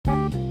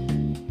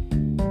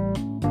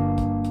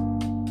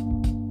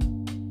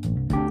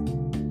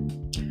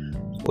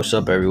What's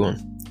up,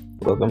 everyone?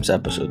 Welcome to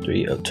episode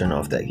 3 of Turn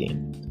Off That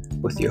Game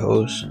with your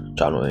host,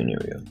 John Wayne.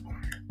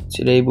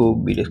 Today we'll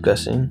be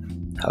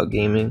discussing how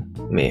gaming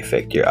may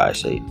affect your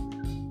eyesight.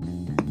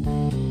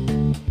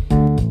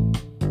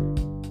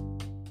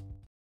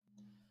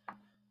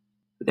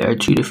 There are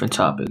two different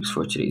topics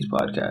for today's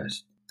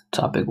podcast.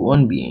 Topic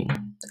 1 being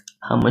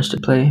how much to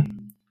play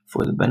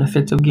for the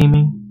benefits of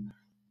gaming,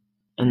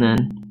 and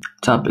then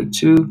topic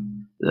 2,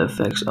 the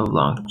effects of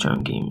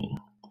long-term gaming,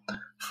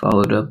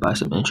 followed up by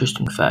some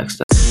interesting facts.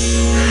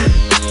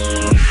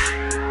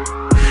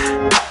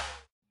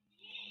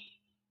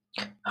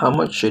 How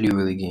much should you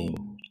really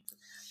game?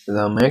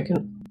 The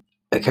American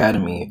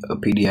Academy of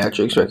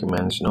Pediatrics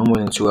recommends no more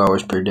than 2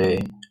 hours per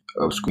day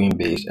of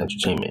screen-based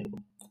entertainment.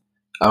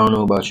 I don't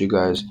know about you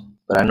guys,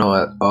 but I know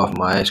off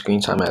my screen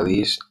time at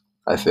least,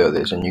 I feel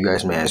this, and you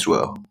guys may as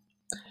well.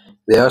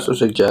 They also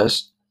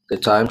suggest the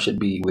time should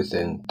be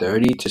within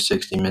 30 to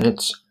 60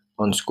 minutes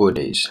on school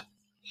days.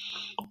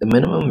 The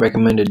minimum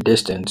recommended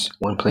distance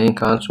when playing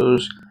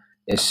consoles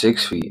is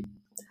 6 feet,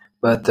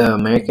 but the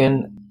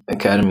American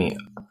Academy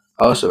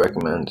also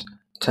recommends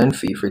 10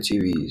 feet for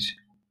TVs,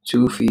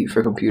 2 feet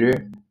for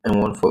computer,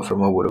 and 1 foot for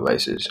mobile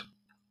devices.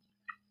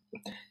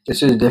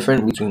 This is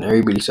different between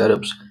everybody's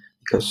setups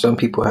because some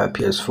people have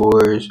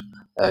PS4s,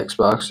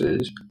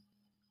 Xboxes,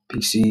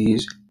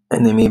 PCs,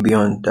 and they may be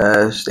on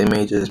desks, they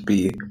may just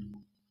be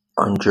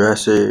on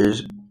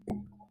dressers,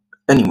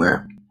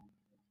 anywhere.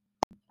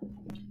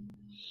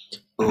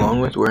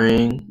 Along with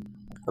worrying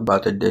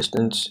about the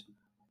distance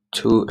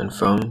to and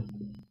from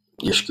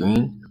your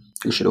screen,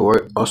 you should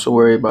also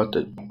worry about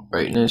the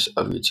brightness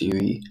of your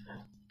TV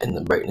and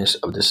the brightness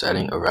of the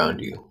setting around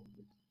you.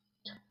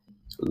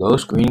 Low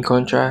screen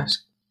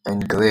contrast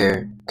and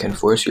glare can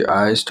force your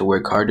eyes to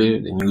work harder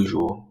than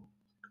usual.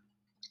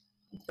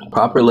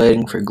 Proper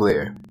lighting for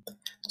glare,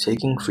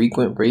 taking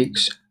frequent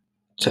breaks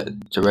to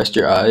rest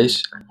your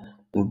eyes,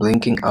 and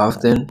blinking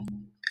often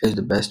is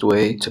the best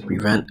way to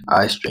prevent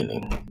eye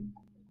straining.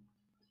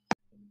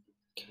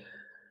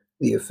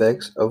 The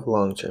effects of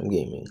long-term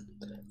gaming.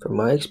 From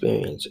my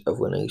experience of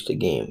when I used to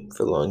game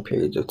for long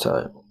periods of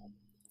time,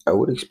 I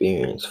would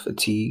experience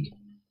fatigue,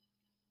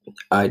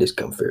 eye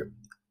discomfort,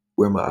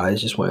 where my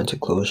eyes just wanted to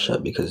close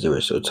shut because they were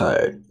so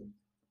tired,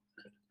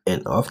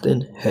 and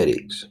often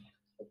headaches.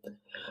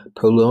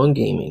 Prolonged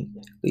gaming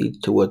leads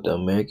to what the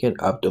American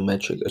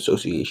Optometric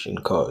Association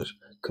calls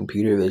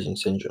computer vision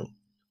syndrome,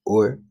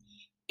 or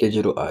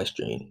digital eye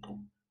strain.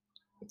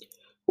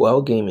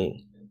 While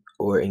gaming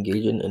or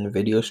engaging in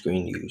video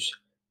screen use,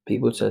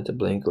 people tend to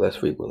blink less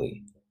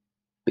frequently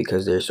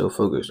because they're so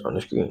focused on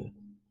the screen.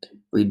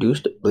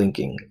 Reduced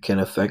blinking can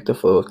affect the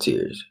flow of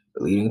tears,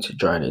 leading to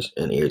dryness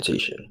and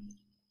irritation.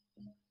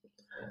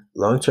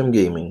 Long-term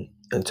gaming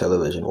and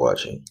television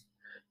watching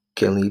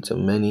can lead to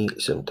many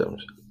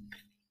symptoms,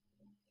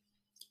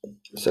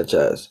 such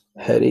as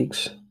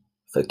headaches,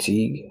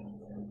 fatigue,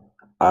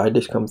 eye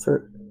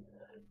discomfort,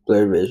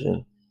 blurred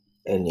vision,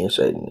 and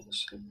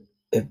nearsightedness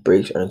if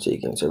breaks aren't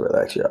taken to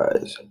relax your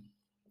eyes.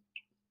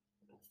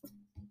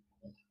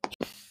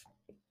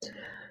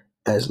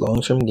 As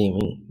long-term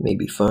gaming may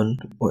be fun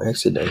or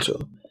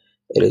accidental,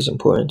 it is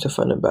important to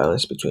find a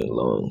balance between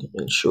long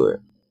and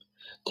short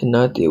to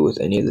not deal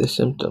with any of the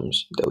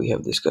symptoms that we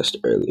have discussed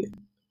earlier.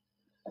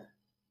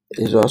 It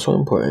is also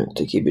important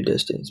to keep a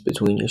distance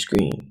between your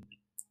screen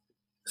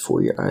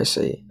for your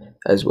eyesight,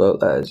 as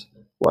well as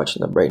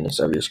watching the brightness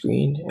of your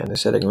screen and the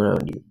setting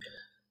around you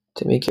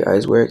to make your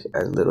eyes work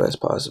as little as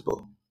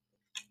possible.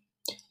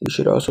 You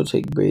should also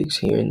take breaks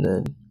here and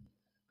then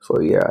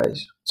for your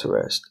eyes to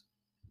rest.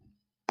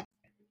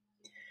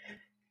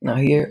 Now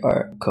here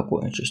are a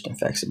couple interesting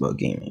facts about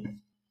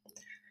gaming.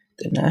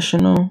 The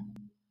National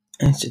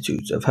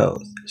Institutes of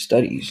Health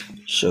studies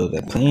show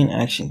that playing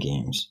action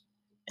games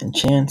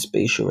enhance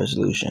spatial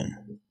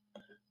resolution.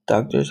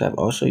 Doctors have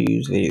also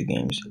used video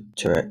games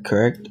to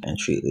correct and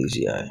treat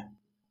lazy eye.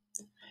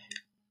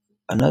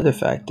 Another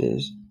fact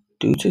is,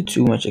 due to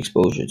too much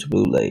exposure to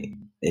blue light,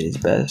 it is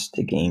best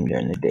to game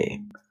during the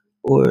day.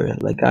 Or,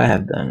 like I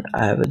have done,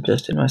 I have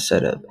adjusted my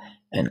setup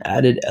and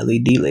added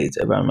LED lights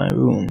around my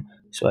room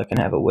so I can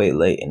have a white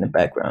light in the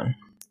background,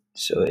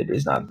 so it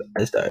is not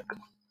as dark.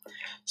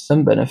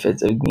 Some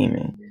benefits of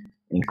gaming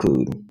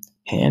include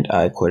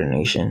hand-eye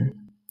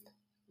coordination,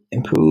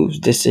 improves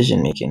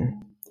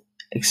decision-making,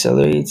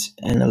 accelerates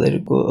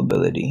analytical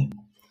ability,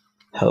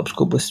 helps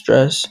cope with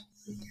stress,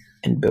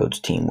 and builds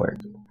teamwork.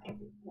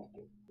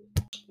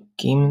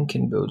 Gaming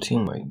can build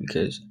teamwork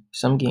because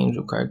some games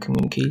require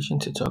communication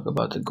to talk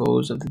about the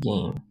goals of the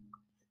game.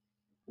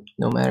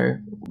 No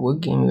matter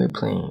what game you're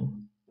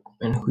playing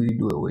and who you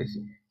do it with,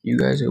 you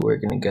guys are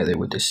working together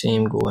with the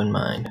same goal in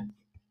mind.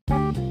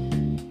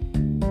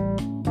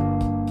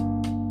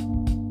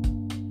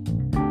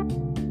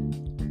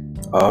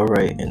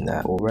 Alright, and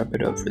that will wrap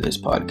it up for this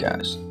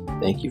podcast.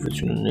 Thank you for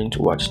tuning in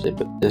to watch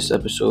this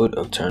episode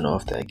of Turn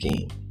Off That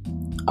Game,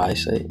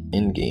 Eyesight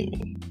in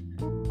Gaming.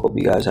 Hope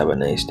you guys have a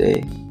nice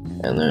day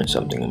and learn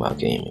something about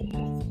gaming.